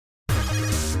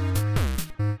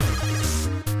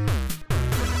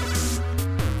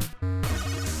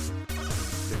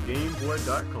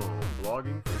GameBoy.com,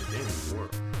 blogging for the gaming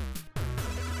world.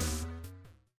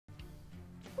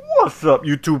 What's up,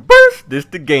 YouTubers? This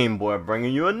the Game Boy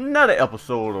bringing you another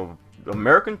episode of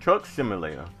American Truck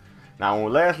Simulator. Now, when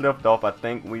we last left off, I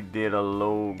think we did a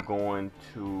load going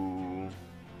to...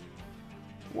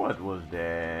 what was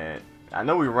that? I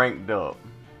know we ranked up.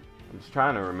 I'm just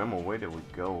trying to remember, where did we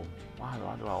go? Why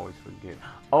do I always forget?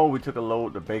 Oh, we took a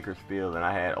load to Bakersfield, and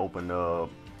I had opened up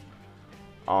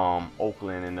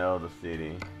Oakland and the other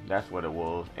city. That's what it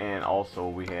was. And also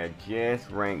we had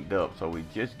just ranked up, so we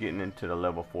just getting into the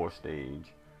level 4 stage,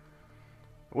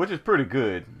 which is pretty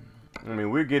good. I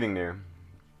mean, we're getting there.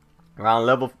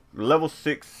 Around level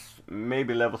 6,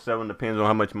 maybe level 7, depends on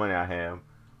how much money I have.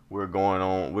 We're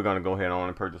gonna go ahead on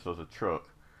and purchase us a truck.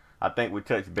 I think we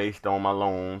touched based on my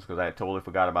loans, because I totally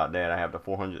forgot about that. I have the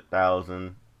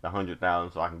 400,000, the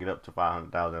 100,000, so I can get up to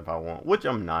 500,000 if I want, which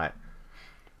I'm not.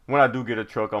 When I do get a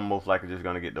truck, I'm most likely just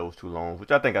going to get those 2 loans,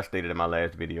 which I think I stated in my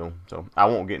last video. So I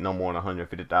won't get no more than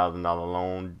 $150,000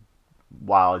 loan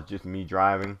while it's just me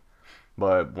driving.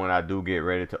 But when I do get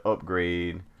ready to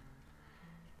upgrade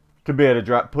to be able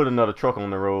to put another truck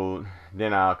on the road,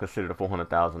 then I'll consider the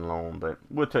 400,000 loan. But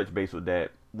we'll touch base with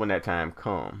that when that time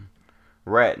comes.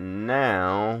 Right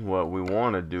now, what we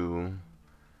want to do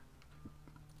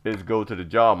is go to the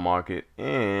job market,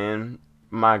 and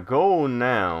my goal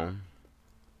now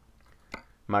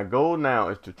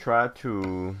is to try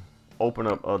to open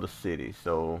up other cities.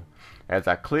 So as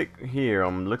I click here,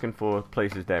 I'm looking for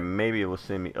places that maybe it will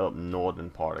send me up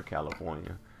northern part of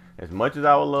California. As much as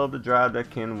I would love to drive that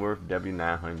Kenworth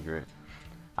W900,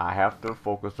 I have to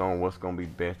focus on what's going to be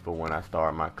best for when I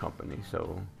start my company.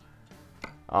 So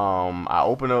I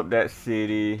opened up that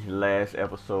city last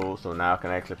episode, so now I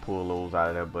can actually pull those out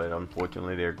of there, but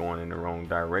unfortunately they're going in the wrong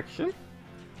direction.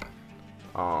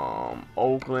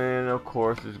 Oakland, of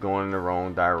course, is going in the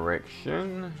wrong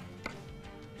direction.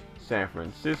 San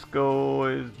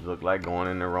Francisco look like going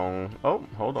in the wrong... oh,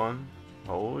 hold on.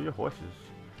 Hold your horses.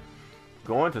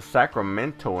 Going to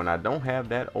Sacramento, and I don't have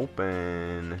that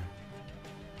open.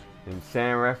 In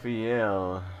San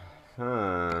Rafael,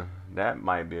 that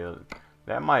might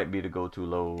be the go-to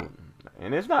load,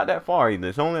 and it's not that far either.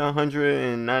 It's only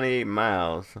 198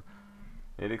 miles.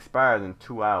 It expires in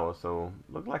 2 hours, so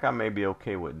look like I may be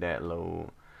okay with that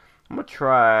load. I'm gonna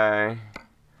try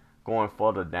going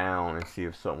further down and see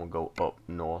if something will go up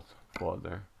north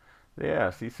further. Yeah,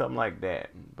 see something like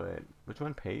that. But which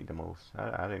one paid the most?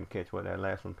 I didn't catch what that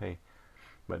last one paid.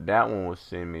 But that one will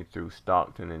send me through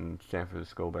Stockton and San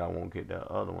Francisco, but I won't get the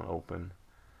other one open.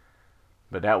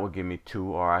 But that will give me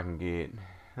 2, or I can get,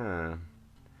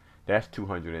 that's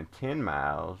 210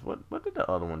 miles. What did the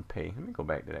other one pay? Let me go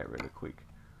back to that really quick.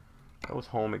 Those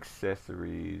home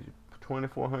accessories,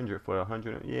 2,400 for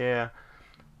 100. Yeah,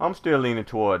 I'm still leaning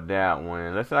toward that one.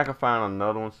 Unless I can find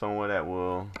another one somewhere that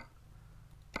will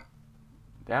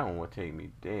take me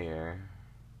there.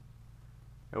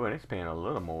 Oh, and it's paying a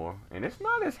little more, and it's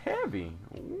not as heavy.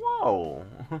 Whoa,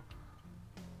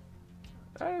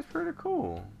 that is pretty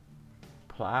cool.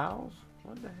 Plows?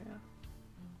 What the hell?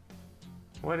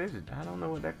 What is it? I don't know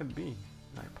what that could be.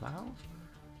 Like plows?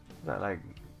 Is that like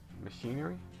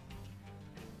machinery?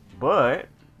 But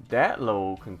that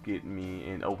load can get me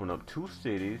and open up 2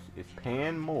 cities. It's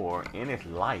paying more, and it's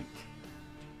light.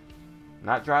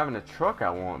 Not driving the truck I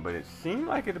want, but it seemed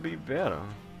like it'd be better.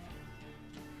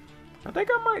 I think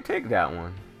I might take that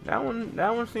one. That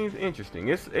one seems interesting.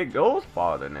 It goes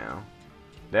farther now.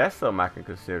 That's something I can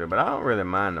consider, but I don't really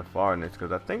mind the farness,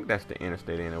 because I think that's the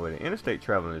interstate anyway. The interstate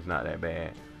traveling is not that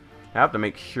bad. I have to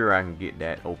make sure I can get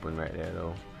that open right there,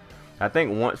 though. I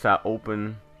think once I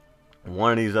open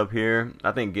one of these up here,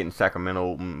 I think getting Sacramento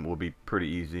open will be pretty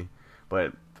easy.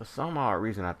 But for some odd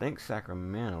reason, I'm thinking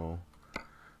Sacramento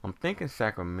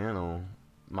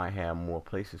might have more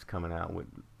places coming out with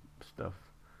stuff.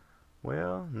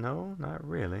 Well, no, not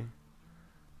really.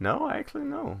 No, actually,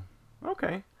 no.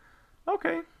 Okay.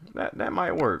 Okay, that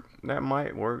might work. That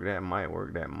might work.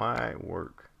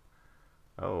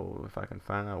 Oh, if I can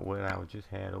find out what I just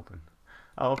had open.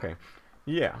 Oh, okay.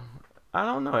 Yeah. I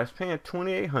don't know. It's paying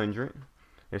 2,800.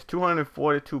 It's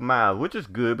 242 miles, which is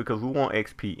good because we want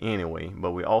XP anyway,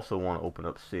 but we also want to open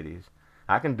up cities.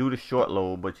 I can do the short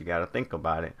load, but you got to think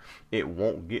about it. It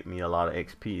won't get me a lot of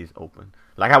XP is open.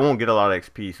 Like, I won't get a lot of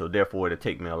XP, so therefore it'll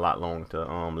take me a lot longer to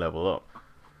level up.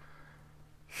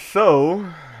 So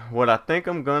what I think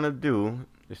I'm gonna do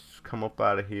is come up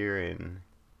out of here, and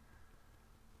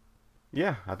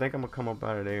yeah, I think I'm gonna come up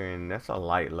out of there, and that's a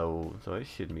light load, so it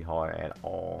shouldn't be hard at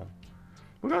all.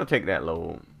 We're gonna take that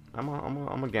load. I'm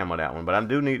gonna gamble that one, but I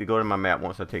do need to go to my map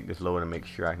once I take this load and make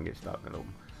sure I can get Stockton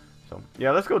open. So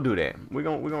yeah, let's go do that. We're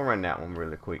gonna run that one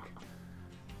really quick.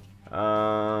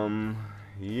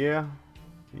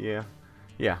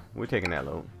 Yeah, we're taking that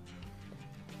load.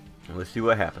 And let's see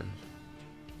what happens.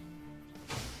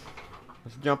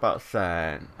 Let's jump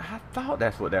outside. I thought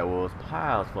that's what that was.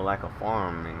 Piles for like a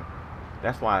farming.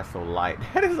 That's why it's so light.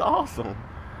 That is awesome.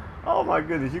 Oh my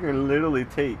goodness, you can literally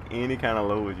take any kind of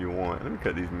load you want. Let me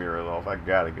cut these mirrors off. I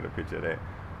gotta get a picture of that.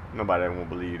 Nobody won't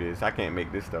believe this. I can't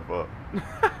make this stuff up.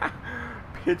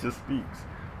 Picture speaks.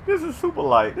 This is super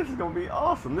light. This is gonna be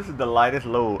awesome. This is the lightest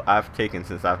load I've taken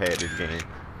since I've had this game.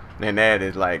 And that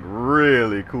is like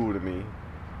really cool to me.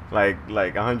 Like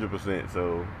 100%.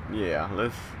 So yeah,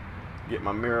 let's get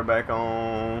my mirror back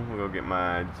on. We're gonna get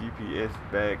my GPS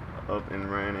back up and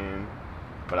running.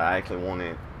 But I actually want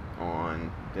it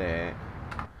on that.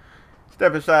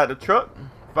 Step inside the truck,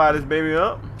 fire this baby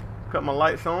up, cut my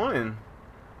lights on, and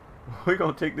we're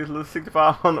gonna take this little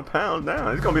 6,500 pounds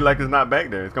down. It's gonna be like it's not back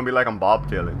there. It's gonna be like I'm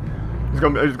bobtailing.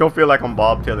 It's gonna feel like I'm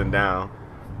bobtailing down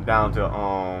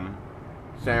to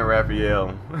San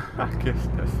Rafael. I guess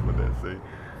that's what that say.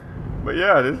 But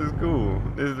yeah, this is cool.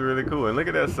 This is really cool. And look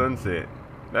at that sunset.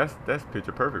 That's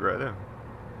picture perfect right there.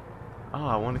 Oh,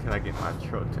 I wonder can I get my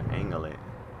truck to angle it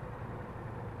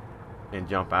and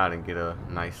jump out and get a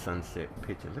nice sunset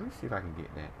picture. Let me see if I can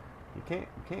get that. You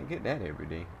can't get that every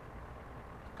day.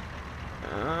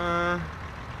 Yeah,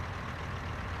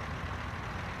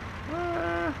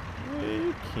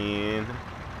 you can.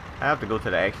 I have to go to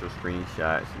the actual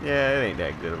screenshots. Yeah, it ain't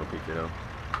that good of a picture though.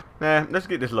 Nah, let's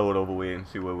get this load over with and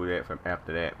see where we're at from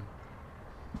after that.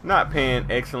 Not paying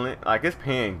excellent. Like, it's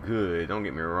paying good, don't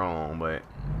get me wrong, but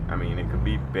I mean, it could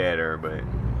be better, but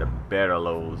the better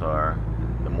loads are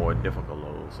the more difficult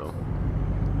loads. So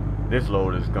this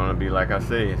load is gonna be, like I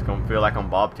say, it's gonna feel like I'm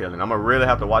bobtailing. I'm gonna really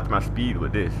have to watch my speed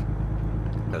with this,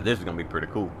 because this is gonna be pretty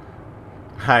cool.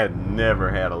 I had never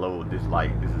had a load this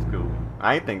light. This is cool.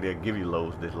 I didn't think they'd give you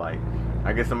loads this light.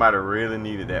 I guess somebody really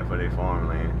needed that for their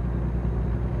farmland.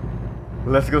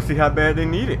 Let's go see how bad they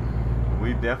need it.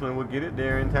 We definitely will get it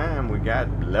there in time. We got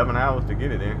 11 hours to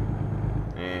get it there.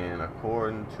 And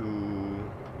according to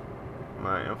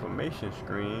my information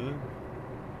screen,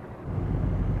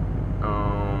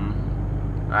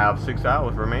 I have 6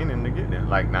 hours remaining to get there.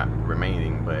 Like, not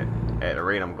remaining, but at the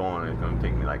rate I'm going, it's going to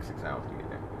take me like 6 hours to get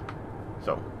there.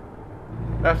 So,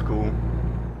 that's cool.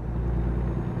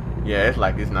 Yeah, it's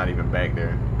like it's not even back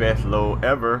there. Best load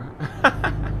ever.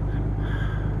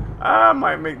 I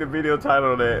might make the video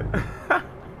title that.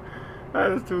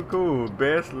 That is too cool.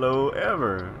 Best load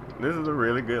ever. This is a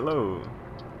really good load.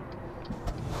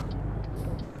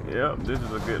 Yep, this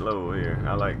is a good load here.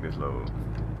 I like this load.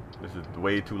 This is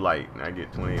way too light. I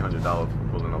get $2,800 for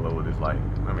pulling a load this light.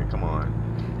 I mean, come on.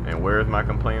 And where's my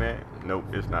complaint at? Nope,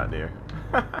 it's not there.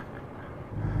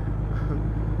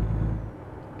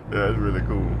 Yeah, it's really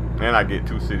cool. And I get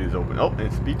 2 cities open. Oh,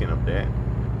 and speaking of that,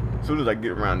 as soon as I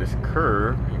get around this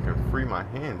curve and can free my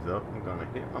hands up, I'm gonna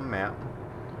hit my map.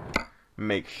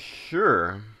 Make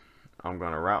sure I'm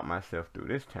gonna route myself through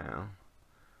this town.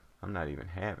 I'm not even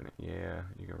having it. Yeah,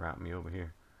 you can route me over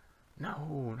here.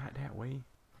 No, not that way.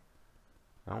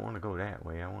 I don't want to go that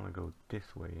way. I want to go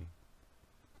this way.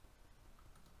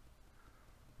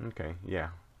 Okay, yeah.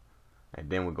 And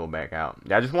then we'll go back out.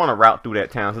 I just want to route through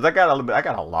that town, since I got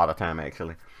a lot of time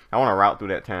actually. I want to route through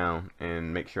that town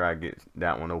and make sure I get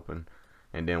that one open,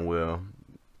 and then we'll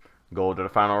go to the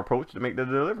final approach to make the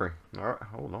delivery. All right,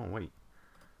 hold on, wait.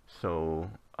 So,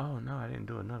 oh no, I didn't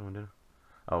do another one, did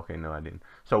I? Okay, no, I didn't.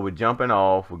 So we're jumping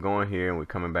off, we're going here, and we're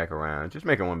coming back around. Just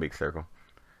making one big circle.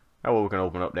 That way we can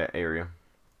open up that area.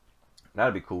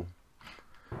 That'd be cool.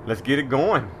 Let's get it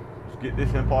going. Let's get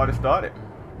this party started.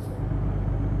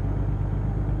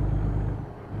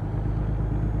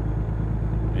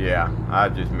 Yeah, I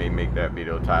just may make that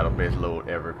video title best load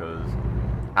ever, because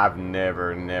I've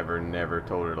never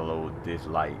told her to load this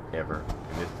light ever,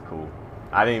 and this is cool.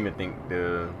 I didn't even think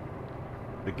the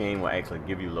game will actually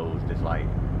give you loads this light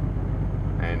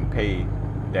and pay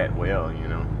that well, you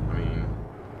know. I mean,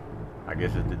 I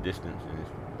guess it's the distance and it's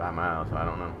by miles, so I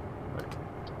don't know, but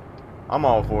I'm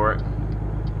all for it.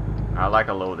 I like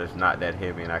a load that's not that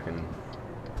heavy and I can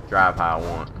drive how I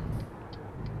want.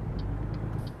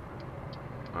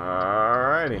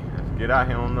 Alrighty, let's get out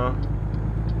here on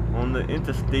the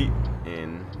interstate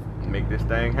and make this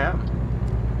thing happen.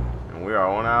 And we are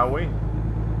on our way.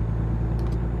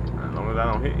 As long as I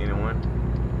don't hit anyone.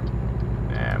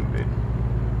 Nah, I'm good.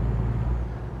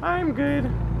 I'm good.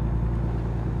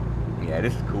 Yeah,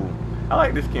 this is cool. I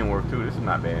like this Kenworth too. This is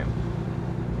not bad.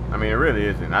 I mean, it really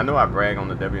isn't. I know I brag on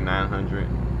the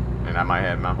W900 and I might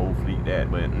have my whole fleet that,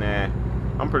 but nah,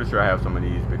 I'm pretty sure I have some of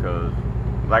these because,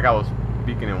 like I was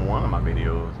speaking in one of my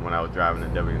videos when I was driving the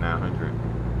W900.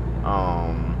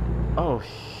 Oh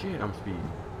shit, I'm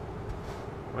speeding.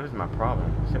 What is my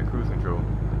problem? Set cruise control.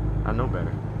 I know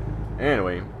better.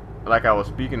 Anyway, like I was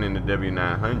speaking in the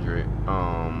W900,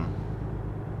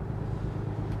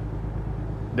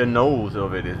 the nose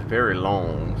of it is very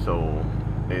long, so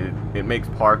it makes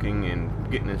parking and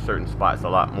getting in certain spots a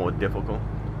lot more difficult.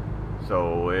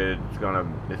 So it's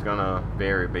gonna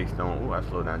vary based on. Oh, I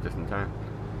slowed down just in time.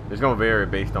 It's gonna vary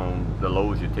based on the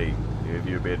loads you take. If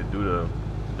you're able to do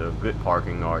the good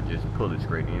parking or just pull it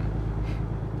straight in.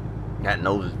 That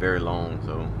nose is very long,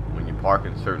 so when you park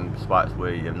in certain spots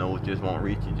where your nose just won't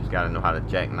reach, you just gotta know how to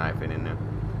jackknife it in there.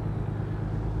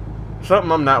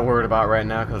 Something I'm not worried about right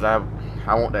now because I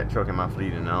want that truck in my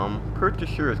fleet, and I'm pretty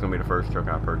sure it's gonna be the first truck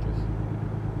I purchase.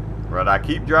 Whether I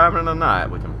keep driving it or not,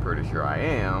 which I'm pretty sure I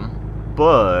am,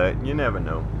 but you never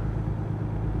know.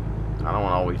 I don't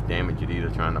want to always damage it either,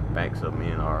 trying to back something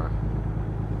in or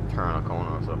turn a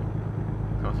corner or something.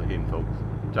 Comes to hitting folks,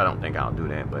 which I don't think I'll do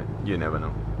that, but you never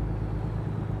know.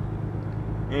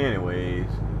 Anyways,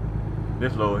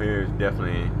 this load here is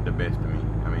definitely the best to me.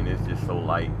 I mean, it's just so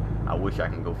light. I wish I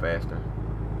can go faster.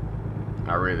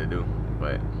 I really do,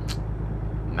 but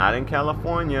not in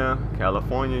California.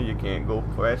 California, you can't go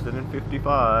faster than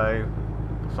 55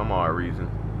 for some odd reason.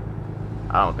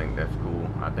 I don't think that's cool.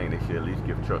 I think they should at least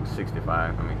give trucks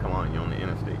 65. I mean, come on, you're on the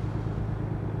interstate.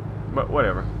 But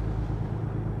whatever.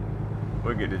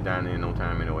 We'll get this down there in no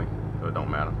time anyway, so it don't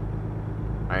matter.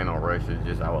 I ain't no rush. It's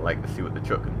just I would like to see what the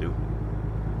truck can do.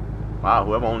 Wow,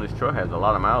 whoever owns this truck has a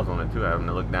lot of miles on it too. Having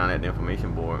to look down at the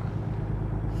information board.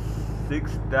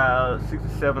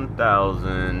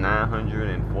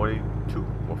 67,942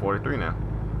 or 43 now.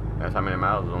 That's how many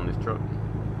miles is on this truck.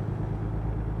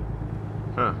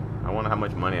 Huh. I wonder how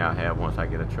much money I'll have once I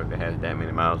get a truck that has that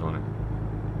many miles on it.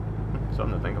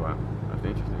 Something to think about. That's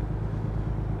interesting.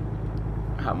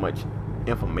 How much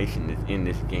information is in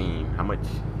this game. How much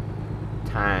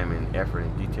time and effort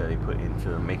and detail they put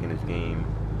into making this game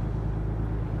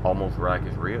almost like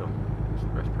it's real.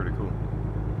 That's pretty cool.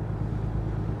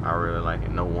 I really like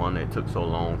it. No wonder it took so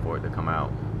long for it to come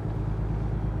out.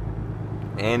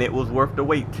 And it was worth the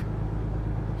wait.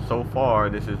 So far,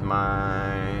 this is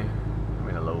my... how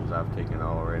many loads I've taken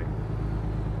already?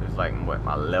 It's like, what,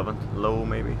 my 11th load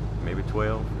maybe? Maybe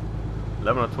 12?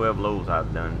 11 or 12 loads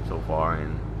I've done so far,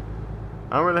 and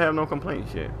I don't really have no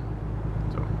complaints yet.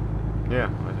 So, yeah,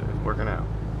 it's working out.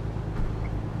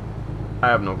 I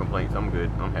have no complaints. I'm good.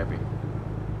 I'm happy.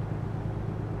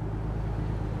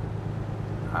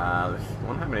 Let's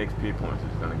wonder how many XP points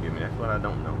it's gonna give me. That's what I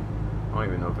don't know. I don't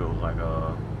even know if it was like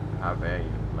a high value,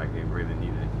 like they really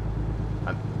needed it.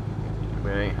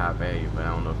 But it ain't high value, but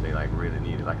I don't know if they like really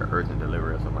needed like an urgent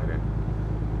delivery or something like that.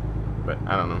 But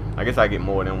I don't know. I guess I get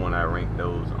more than when I rank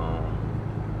those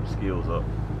skills up.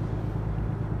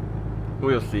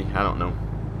 We'll see. I don't know.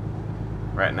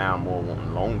 Right now I'm more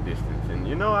wanting long distance, and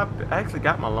you know I actually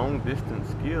got my long distance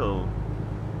skill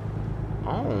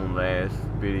on last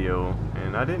video,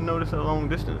 and I didn't notice a long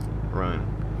distance run.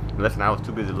 Unless I was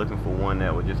too busy looking for one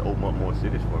that would just open up more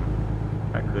cities for me.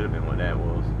 That could have been what that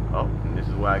was. Oh, and this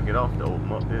is where I get off to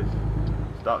open up this.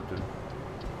 Stop to.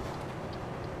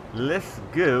 Let's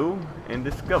go and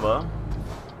discover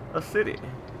a city,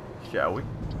 shall we?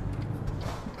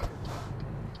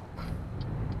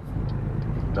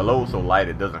 The load's so light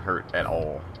it doesn't hurt at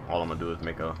all. All I'm gonna do is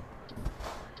make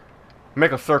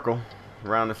a circle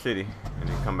around the city and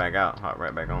then come back out, hop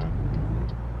right back on.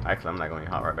 Actually, I'm not going to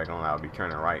hop right back on. I'll be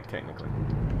turning right technically.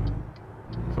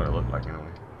 That's what it looked like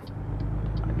anyway,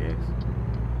 I guess.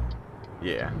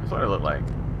 Yeah, that's what it looked like.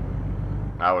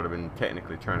 I would have been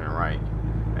technically turning right,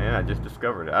 and I just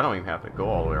discovered it. I don't even have to go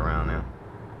all the way around now,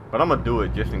 but I'm gonna do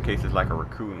it just in case it's like a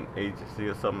recruiting agency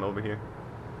or something over here,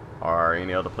 or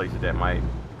any other places that might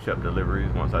ship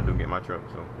deliveries once I do get my truck.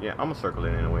 So yeah, I'm gonna circle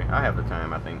it anyway. I have the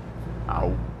time, I think. I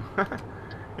hope.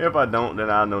 If I don't, then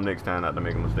I'll know next time not to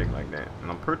make a mistake like that.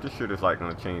 And I'm pretty sure this light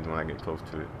gonna change when I get close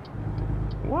to it.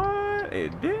 What?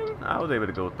 It didn't? I was able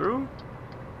to go through?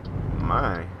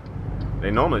 My.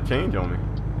 They normally change on me.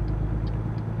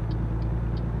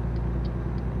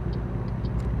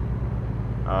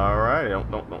 Alright,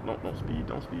 don't speed,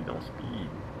 don't speed.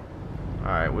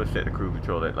 Alright, we'll set the cruise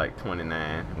control at like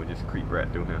 29. We'll just creep right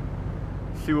through here.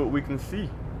 See what we can see.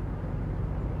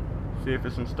 See if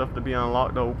there's some stuff to be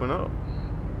unlocked to open up.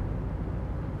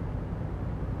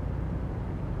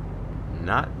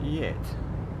 Not yet.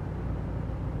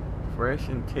 Fresh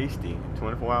and tasty.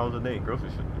 24 hours a day.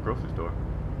 Grocery store.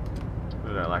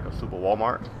 Is that like a super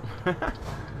Walmart? It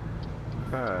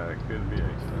could be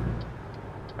actually.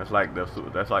 That's like the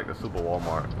Super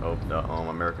Walmart of the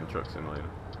American Truck Simulator.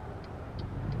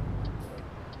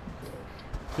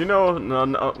 You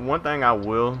know, one thing I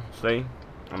will say,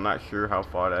 I'm not sure how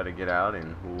far that'll get out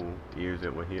and who ears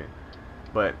it will hear,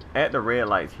 but at the red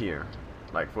lights here,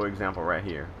 like for example right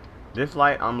here, this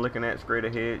light I'm looking at straight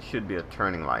ahead should be a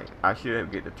turning light. I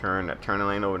should get to turn, that turning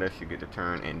lane over there should get to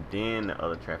turn, and then the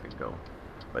other traffic go.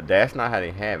 But that's not how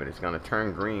they have it. It's going to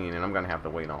turn green, and I'm going to have to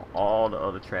wait on all the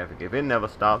other traffic. If it never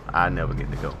stops, I never get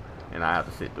to go. And I have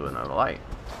to sit through another light,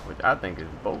 which I think is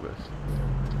bogus.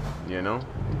 You know?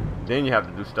 Then you have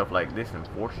to do stuff like this and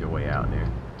force your way out there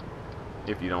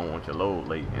if you don't want your load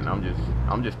late. And I'm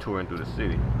just touring through the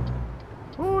city.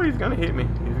 Oh, he's going to hit me.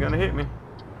 He's going to hit me.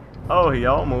 Oh, he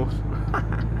almost.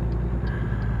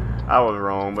 I was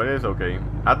wrong, but it's okay.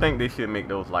 I think they should make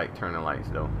those light turning lights,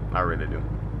 though. I really do.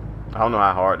 I don't know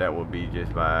how hard that would be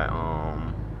just by oh,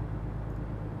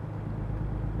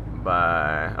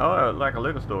 like a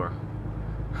liquor store.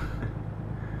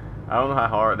 I don't know how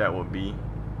hard that would be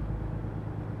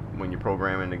when you're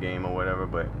programming the game or whatever,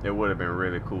 but it would have been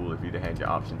really cool if you'd had your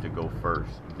option to go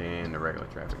first, then the regular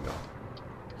traffic go.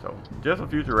 So, just a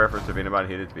future reference if anybody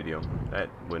hit this video, that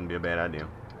wouldn't be a bad idea.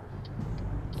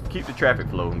 Keep the traffic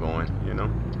flow going, you know.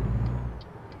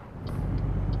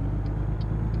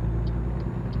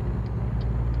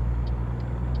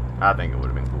 I think it would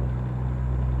have been cool.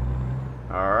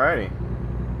 Alrighty.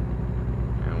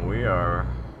 And we are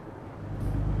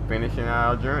finishing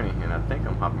our journey. And I think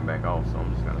I'm hopping back off, so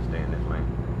I'm just going to stay in this lane.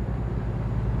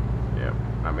 Yep,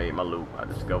 I made my loop. I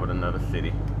discovered another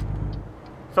city.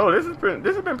 So this has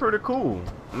been pretty cool.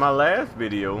 My last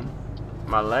video,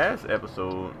 my last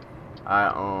episode,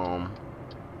 I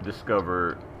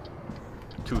discovered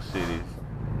 2 cities.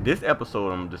 This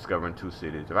episode, I'm discovering 2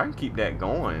 cities. If I can keep that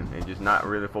going and just not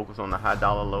really focus on the high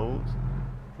dollar loads,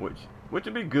 which would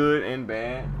be good and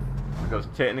bad, because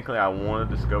technically I want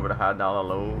to discover the high dollar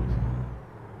loads.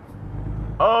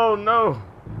 Oh no!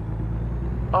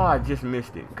 Oh, I just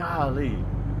missed it. Golly,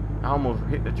 I almost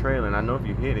hit the trailer, and I know if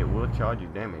you hit it, we'll charge you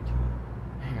damage.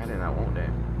 Dang, I did not want that.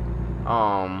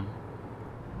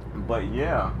 But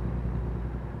yeah.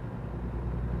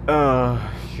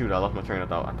 Shoot, I lost my train of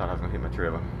thought. I thought I was gonna hit my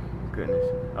trailer. Goodness.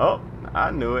 Oh,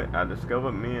 I knew it. I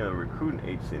discovered me a recruiting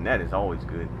agency, and that is always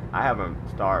good. I haven't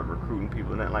started recruiting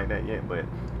people, nothing like that yet, but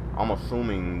I'm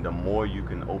assuming the more you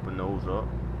can open those up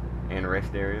and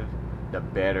rest areas, the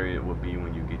better it will be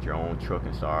when you get your own truck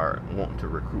and start wanting to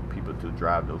recruit people to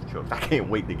drive those trucks. I can't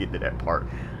wait to get to that part.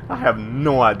 I have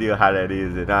no idea how that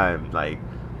is, and I'm like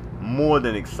more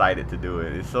than excited to do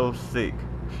it. It's so sick.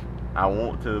 I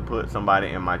want to put somebody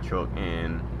in my truck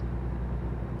and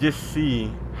just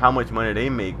see how much money they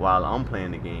make while I'm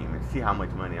playing the game, and see how much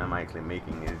money I'm actually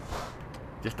making. Is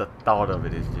just the thought of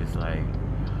it is just like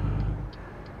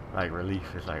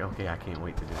relief. It's like, okay, I can't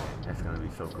wait to do that. That's gonna be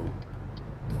so cool.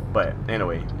 But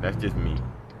anyway, that's just me.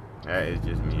 That is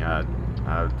just me. I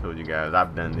told you guys,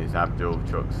 I've done this. I've drove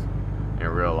trucks in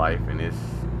real life, and it's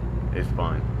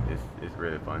fun. It's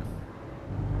really fun.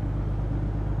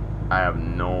 I have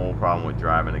no problem with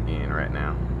driving again right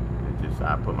now. It's just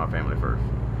I put my family first,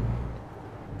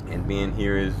 and being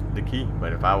here is the key.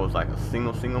 But if I was like a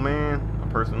single man, a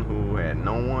person who had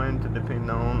no one to depend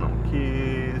on, no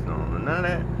kids, none of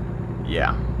that,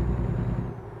 yeah,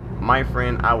 my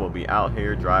friend, I will be out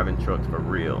here driving trucks for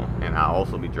real, and I'll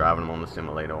also be driving them on the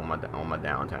simulator on my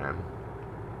downtime,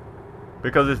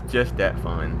 because it's just that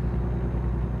fun.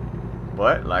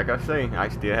 But like I say, I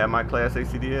still have my Class A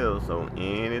CDL, so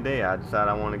any day I decide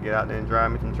I want to get out there and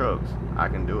drive me some trucks, I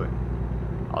can do it.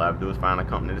 All I have to do is find a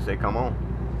company to say come on,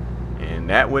 and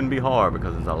that wouldn't be hard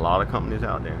because there's a lot of companies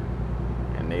out there,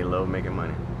 and they love making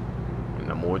money. And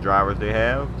the more drivers they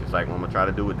have, just like what I'm gonna try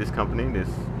to do with this company, this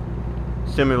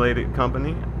simulated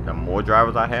company, the more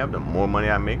drivers I have, the more money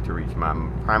I make to reach my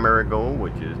primary goal,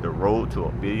 which is the road to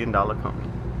 $1 billion company.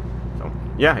 So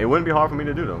yeah, it wouldn't be hard for me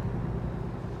to do though.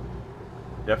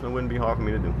 Definitely wouldn't be hard for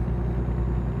me to do.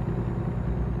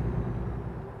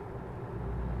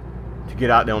 To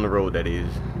get out there on the road, that is.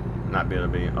 Not be able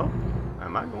to be, oh,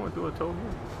 am I going through a toll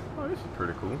here? Oh, this is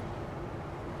pretty cool.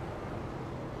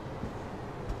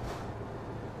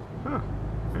 Huh.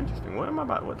 Interesting.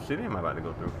 What city am I about to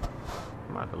go through?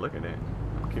 I'm about to look at that.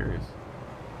 I'm curious.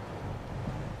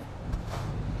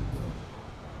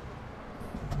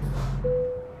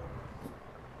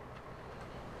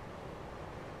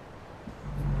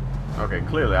 Okay,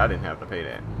 clearly I didn't have to pay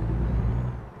that.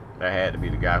 That had to be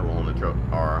the guy who owned the truck,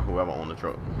 or whoever owned the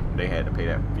truck. They had to pay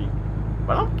that fee.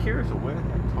 But I'm curious of where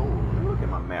that toll. Let me look at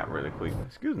my map really quick.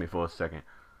 Excuse me for a second.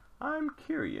 I'm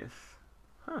curious.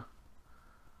 Huh.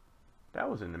 That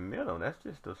was in the middle. That's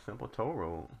just a simple toll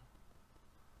road.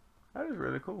 That is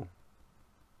really cool.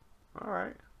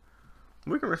 Alright.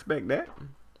 We can respect that.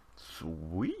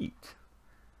 Sweet.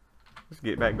 Let's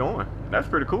get back going. That's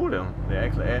pretty cool though. They're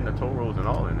actually adding the toll roads and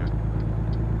all in there.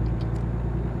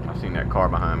 I seen that car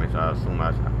behind me, so I assume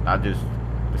I just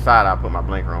decided I put my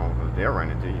blinker on because they'll run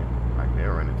into you. Like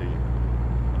they'll run into you.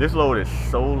 This load is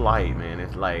so light, man.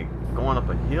 It's like going up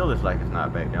a hill. It's like it's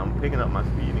not back down. I'm picking up my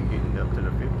speed and getting up to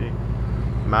the 50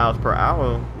 miles per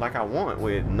hour like I want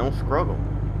with no struggle.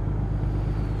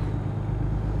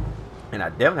 And I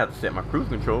definitely have to set my cruise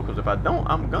control because if I don't,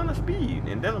 I'm gonna speed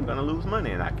and then I'm gonna lose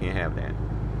money, and I can't have that.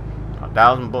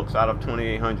 $1,000 out of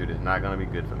 2,800 is not gonna be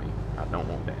good for me. I don't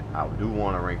want that. I do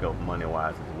want to rank up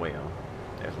money-wise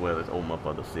as well as open up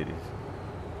other cities.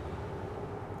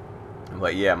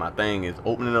 But yeah, my thing is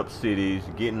opening up cities,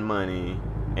 getting money,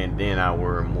 and then I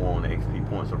worry more on the XP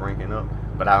points of ranking up.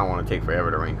 But I don't want to take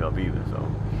forever to rank up either, so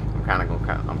I'm kind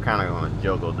of gonna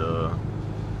juggle the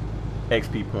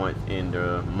XP points and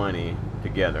the money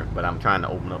together. But I'm trying to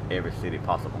open up every city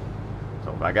possible.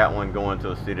 So if I got one going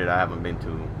to a city that I haven't been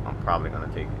to, I'm probably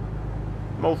gonna take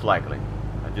it. Most likely.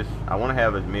 I want to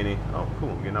have as many. Oh,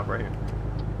 cool! I'm getting up right here.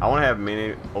 I want to have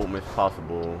many openings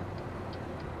possible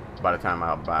by the time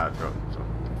I buy a truck. So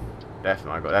that's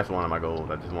my goal. That's one of my goals.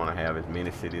 I just want to have as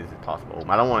many cities as possible.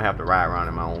 I don't want to have to ride around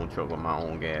in my own truck with my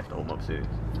own gas to open up cities.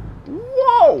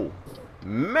 Whoa!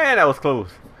 Man, that was close.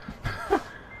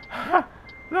 No,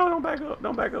 don't back up.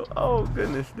 Don't back up. Oh,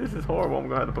 goodness. This is horrible. I'm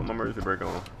going to have to put my emergency brake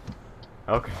on.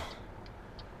 Okay.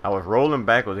 I was rolling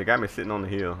backwards. It got me sitting on the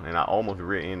hill, and I almost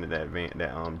rear-ended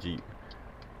that Jeep.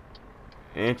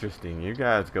 Interesting. You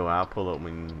guys go. I'll pull up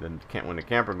when the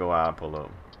camper go out. I'll pull up.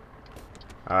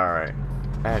 All right.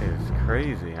 That is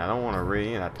crazy. I don't want to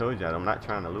rear-end. I told you I'm not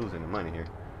trying to lose any money here.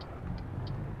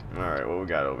 All right. What we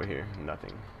got over here?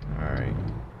 Nothing. All right.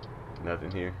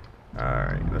 Nothing here. All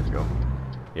right. Let's go.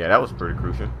 Yeah, that was pretty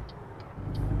crucial.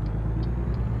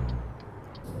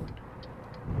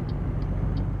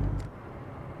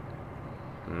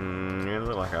 It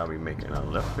looks like I'll be making a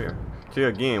left here. See,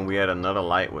 again, we had another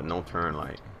light with no turn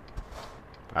light.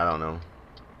 I don't know.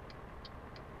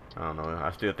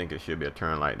 I still think it should be a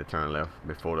turn light to turn left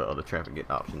before the other traffic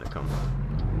get option that comes.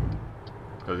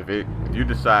 Because if you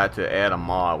decide to add a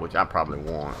mod, which I probably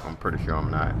won't, I'm pretty sure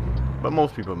I'm not, but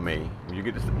most people may. If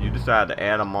you decide to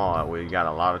add a mod where you got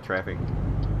a lot of traffic,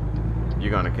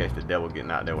 you're gonna catch the devil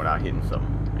getting out there without hitting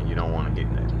something, and you don't want to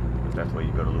hit that. Because that's where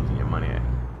you go to losing your money at.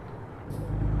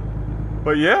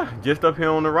 But yeah, just up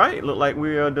here on the right, look like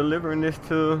we are delivering this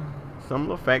to some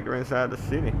little factory inside the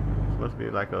city. It's supposed to be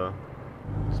like a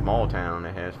small town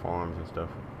that has farms and stuff,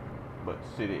 but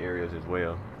city areas as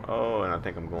well. Oh, and I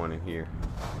think I'm going in here.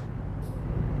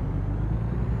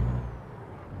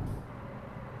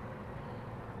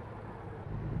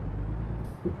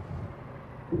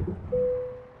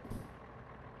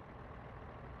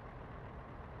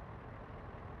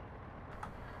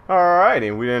 Alright,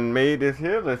 and we done made this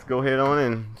here. Let's go ahead on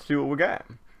and see what we got.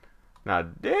 Now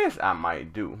this I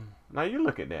might do. Now you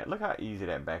look at that. Look how easy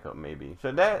that backup may be.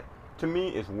 So that, to me,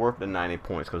 is worth the 90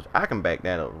 points because I can back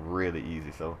that up really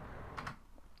easy. So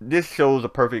this shows a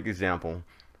perfect example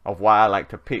of why I like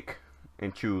to pick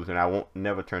and choose, and I won't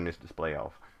never turn this display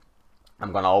off.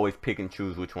 I'm going to always pick and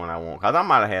choose which one I want. Because I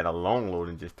might have had a long load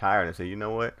and just tired and say, you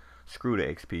know what? Screw the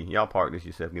XP. Y'all park this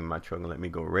yourself, give me my truck and let me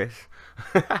go rest.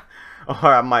 Or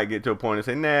I might get to a point and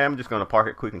say, nah, I'm just going to park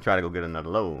it quick and try to go get another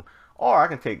load. Or I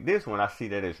can take this one. I see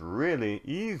that it's really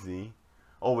easy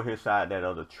over here side that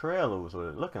other trailer was what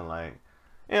it's looking like.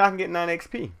 And I can get 9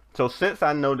 XP. So since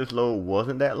I know this load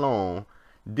wasn't that long,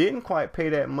 didn't quite pay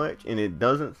that much, and it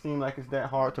doesn't seem like it's that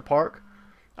hard to park,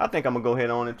 I think I'm going to go ahead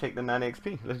on and take the 9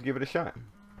 XP. Let's give it a shot.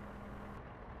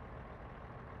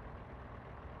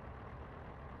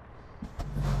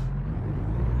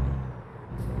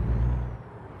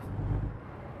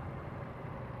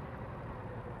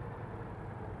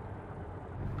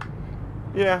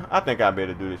 Yeah, I think I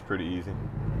better do this pretty easy.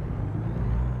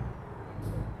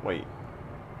 Wait.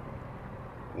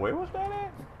 Where was that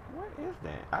at? What is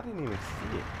that? I didn't even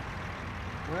see it.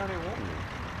 Where are they wanting me?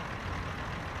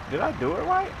 Did I do it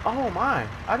right? Oh my,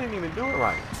 I didn't even do it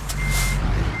right.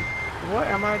 What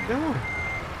am I doing?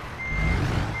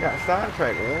 Got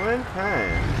sidetracked one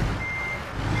time.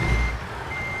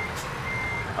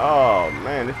 Oh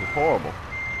man, this is horrible.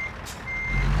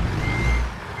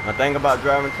 The thing about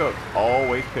driving trucks,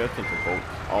 always pay attention, folks.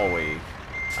 Always.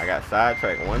 I got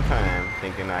sidetracked one time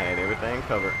thinking I had everything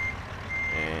covered,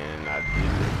 and I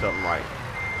didn't do something right.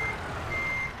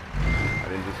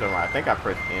 I think I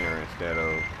pressed enter instead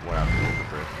of what I was supposed to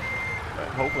press. But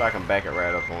hopefully I can back it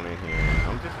right up on in here.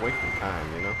 I'm just wasting time,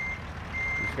 you know.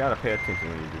 You just gotta pay attention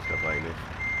when you do stuff like this.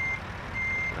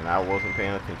 And I wasn't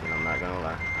paying attention, I'm not gonna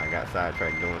lie. I got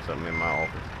sidetracked doing something in my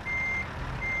office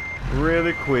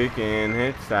really quick, and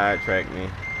it sidetracked me.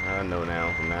 I know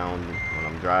now, from now on, when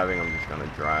I'm driving, I'm just gonna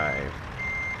drive.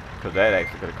 Because that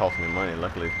actually could have cost me money.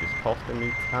 Luckily, it's just costing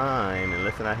me time,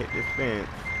 unless I hit this fence.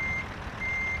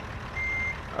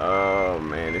 Oh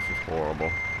man, this is horrible.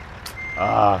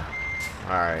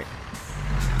 Alright.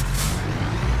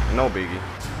 No biggie.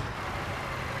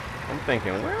 I'm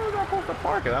thinking, where was I supposed to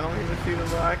park it? I don't even see the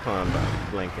little icon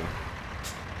blinking.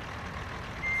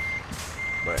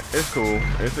 But it's cool.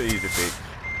 It's an easy fix.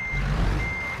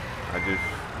 I just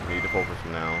need to focus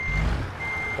now.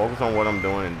 Focus on what I'm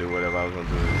doing and do whatever I was going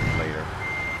to do later.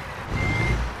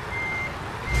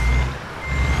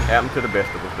 Happened to the best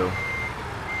of us though.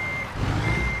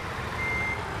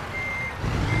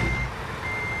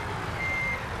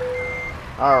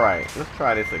 Alright, let's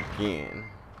try this again.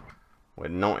 With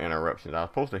no interruptions. I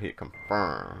was supposed to hit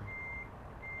confirm.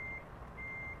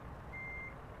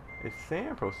 It's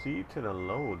saying proceed to the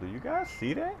load. Do you guys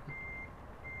see that?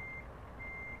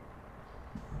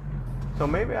 So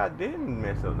maybe I didn't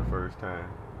mess up the first time.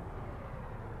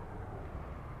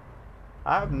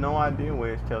 I have no idea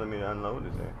where it's telling me to unload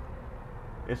this at.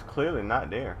 It's clearly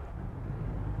not there.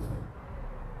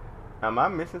 Am I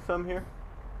missing something here?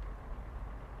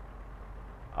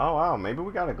 Oh wow, maybe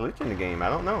we got a glitch in the game. I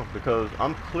don't know, because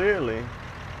I'm clearly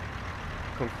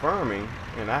confirming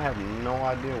and I have no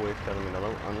idea where it's telling me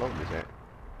to unload this at.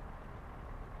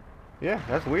 Yeah,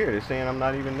 that's weird. It's saying I'm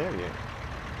not even there yet.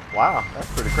 Wow, that's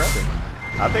pretty crappy.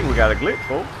 I think we got a glitch,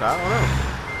 folks. I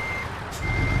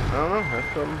don't know.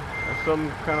 That's something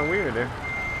kind of weird there.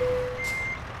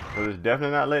 But it's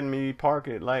definitely not letting me park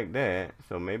it like that.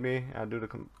 So maybe I do the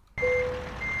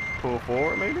pull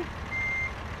forward, maybe?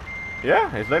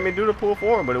 Yeah, it's letting me do the pull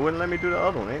forward, but it wouldn't let me do the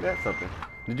other one. Ain't that something?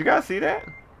 Did you guys see that?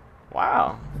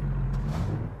 Wow.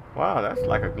 Wow, that's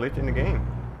like a glitch in the game.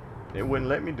 It wouldn't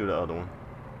let me do the other one.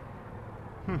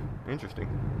 Interesting.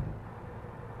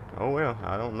 Oh well,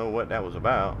 I don't know what that was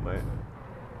about, but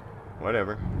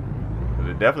whatever. Cause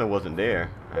it definitely wasn't there.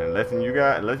 And unless it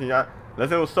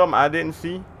was something I didn't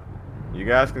see, you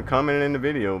guys can comment in the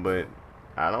video, but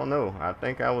I don't know. I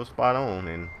think I was spot on,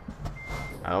 and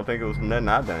I don't think it was nothing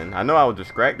I done. I know I was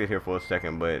distracted here for a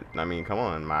second, but I mean, come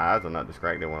on, my eyes are not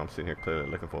distracted when I'm sitting here clearly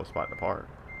looking for a spot to park.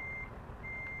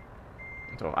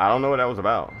 So I don't know what that was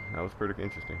about. That was pretty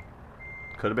interesting.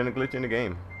 Could have been a glitch in the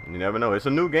game. You never know. It's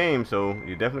a new game, so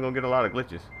you're definitely gonna get a lot of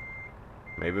glitches.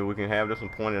 Maybe we can have this one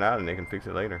pointed out and they can fix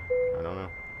it later. I don't know.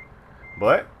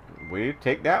 But we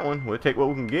take that one. We'll take what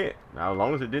we can get. Now, as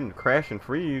long as it didn't crash and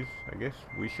freeze, I guess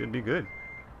we should be good.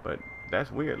 But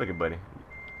that's weird. Look at buddy.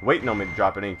 Waiting on me to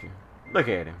drop it, ain't you? Look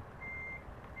at him.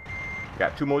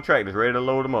 Got 2 more tractors ready to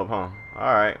load them up, huh?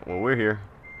 Alright, well, we're here.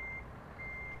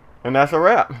 And that's a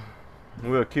wrap.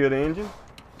 We'll kill the engine,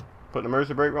 put the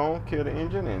emergency brake on, kill the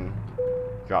engine, and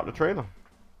drop the trailer.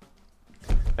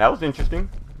 That was interesting.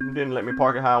 It didn't let me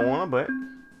park it how I wanted, but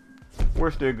we're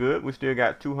still good. We still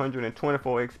got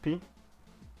 224 XP.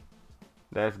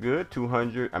 That's good.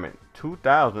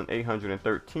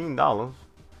 $2,813.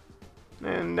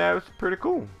 And that was pretty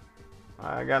cool.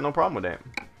 I got no problem with that.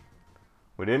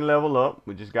 We didn't level up.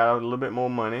 We just got a little bit more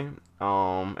money.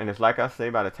 And it's like I say,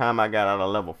 by the time I got out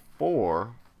of level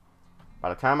 4,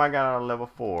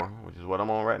 which is what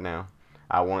I'm on right now,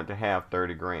 I wanted to have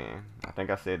 30 grand. I think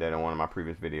I said that in one of my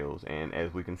previous videos. And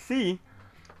as we can see,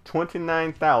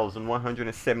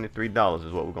 $29,173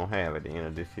 is what we're going to have at the end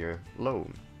of this here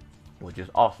load, which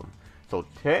is awesome. So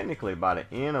technically, by the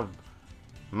end of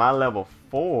my level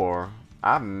 4,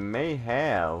 I may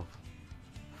have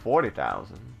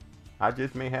 40,000. I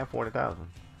just may have 40,000.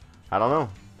 I don't know.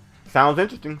 Sounds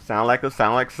interesting. Sound like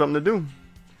something to do.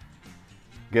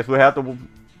 Guess we'll have to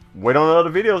wait on the other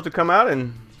videos to come out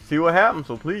and see what happens.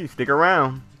 So please stick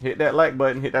around. Hit that like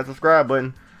button. Hit that subscribe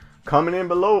button. Comment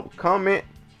below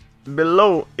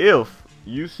if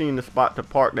you seen the spot to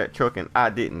park that truck and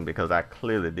I didn't, because I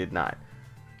clearly did not.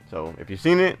 So if you've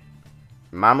seen it,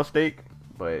 my mistake.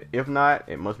 But if not,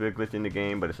 it must be a glitch in the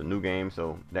game, but it's a new game,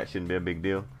 so that shouldn't be a big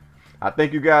deal. I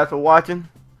thank you guys for watching.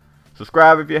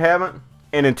 Subscribe if you haven't.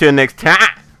 And until next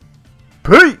time,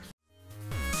 peace!